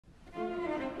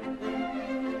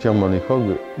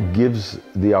Schiermonnikoog gives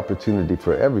the opportunity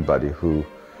for everybody who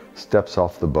steps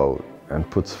off the boat and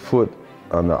puts foot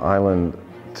on the island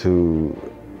to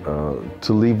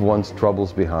leave one's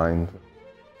troubles behind.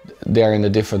 They're in a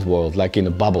different world, like in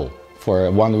a bubble.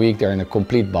 For 1 week they're in a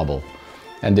complete bubble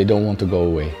and they don't want to go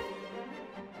away.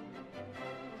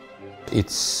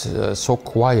 It's so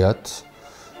quiet,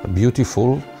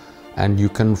 beautiful, and you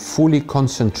can fully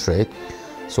concentrate.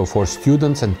 So for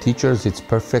students and teachers it's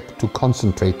perfect to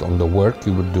concentrate on the work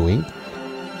you were doing.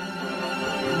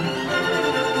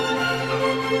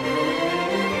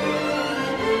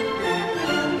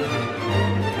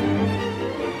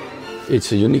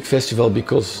 It's a unique festival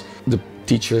because the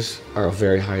teachers are of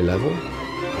very high level.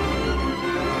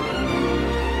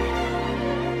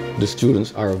 The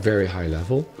students are of very high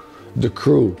level. The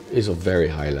crew is of very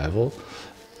high level.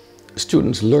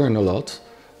 Students learn a lot.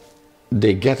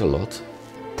 They get a lot.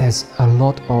 There's a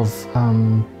lot of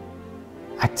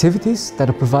activities that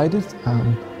are provided.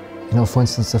 You know, for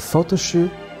instance, a photo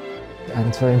shoot. And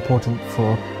it's very important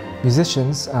for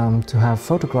musicians to have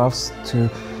photographs to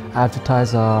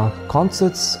advertise our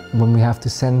concerts. When we have to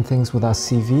send things with our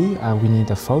CV, we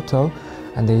need a photo,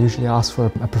 and they usually ask for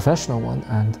a professional one.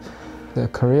 And the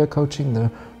career coaching, the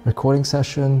recording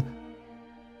session,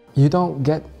 you don't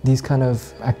get these kind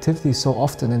of activities so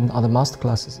often in other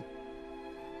masterclasses.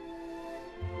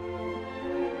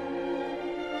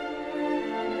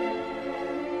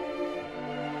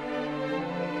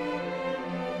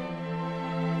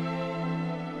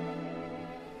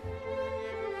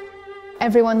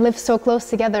 Everyone lives so close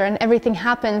together and everything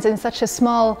happens in such a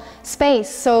small space,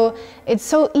 so it's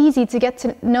so easy to get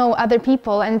to know other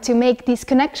people and to make these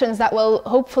connections that will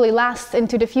hopefully last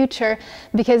into the future,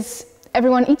 because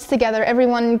everyone eats together,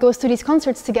 everyone goes to these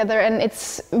concerts together, and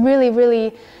it's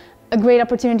really a great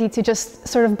opportunity to just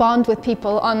sort of bond with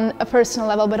people on a personal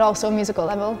level but also a musical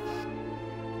level.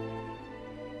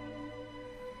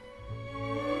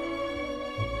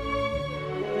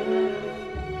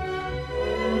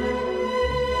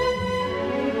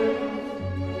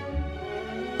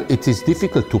 It is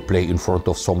difficult to play in front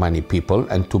of so many people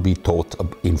and to be taught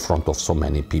in front of so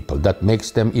many people. That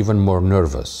makes them even more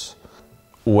nervous.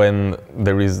 When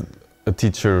there is a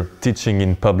teacher teaching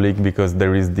in public, because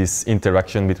there is this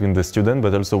interaction between the student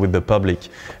but also with the public,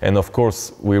 and of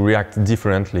course we react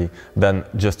differently than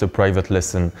just a private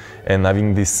lesson, and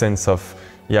having this sense of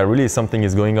really something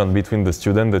is going on between the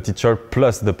student, the teacher,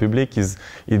 plus the public,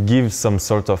 it gives some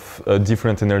sort of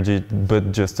different energy,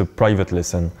 but just a private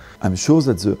lesson. I'm sure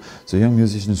that the young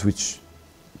musicians which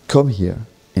come here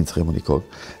in Schiermonnikoog,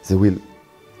 they will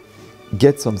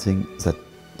get something that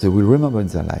they will remember in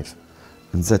their life,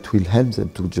 and that will help them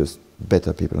to just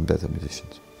better people and better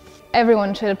musicians.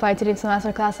 Everyone should apply to these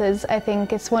masterclasses. I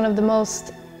think it's one of the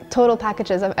most total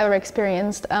packages I've ever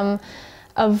experienced.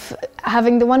 Of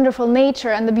having the wonderful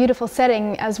nature and the beautiful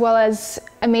setting, as well as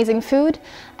amazing food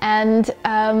and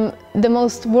the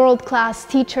most world-class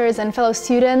teachers and fellow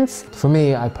students. For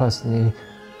me, I personally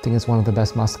think it's one of the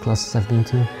best masterclasses I've been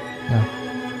to. Yeah.